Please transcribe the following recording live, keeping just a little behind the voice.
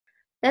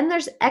Then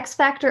there's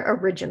Xfactor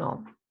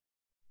Original.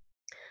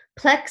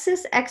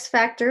 PLEXUS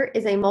Xfactor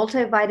is a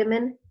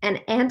multivitamin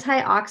and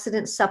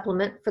antioxidant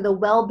supplement for the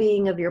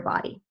well-being of your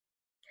body.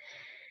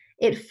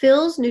 It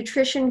fills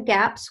nutrition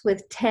gaps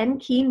with 10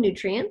 key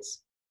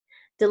nutrients,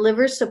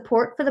 delivers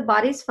support for the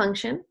body's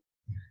function,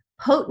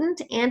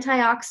 potent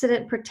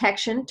antioxidant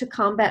protection to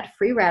combat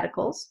free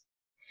radicals.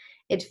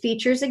 It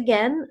features,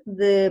 again,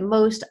 the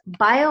most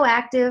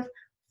bioactive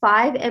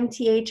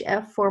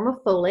 5-MTHF form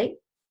of folate,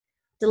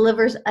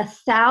 delivers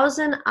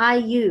 1,000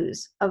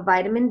 IUs of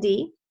vitamin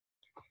D.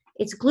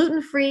 It's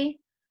gluten-free,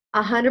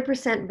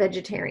 100%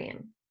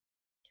 vegetarian.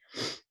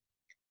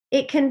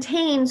 It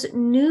contains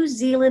New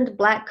Zealand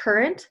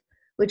blackcurrant,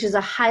 which is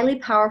a highly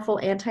powerful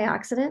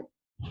antioxidant,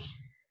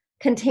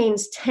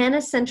 contains 10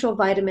 essential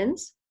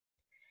vitamins,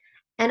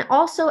 and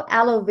also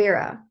aloe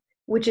vera,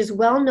 which is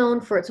well known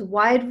for its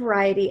wide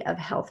variety of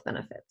health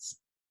benefits.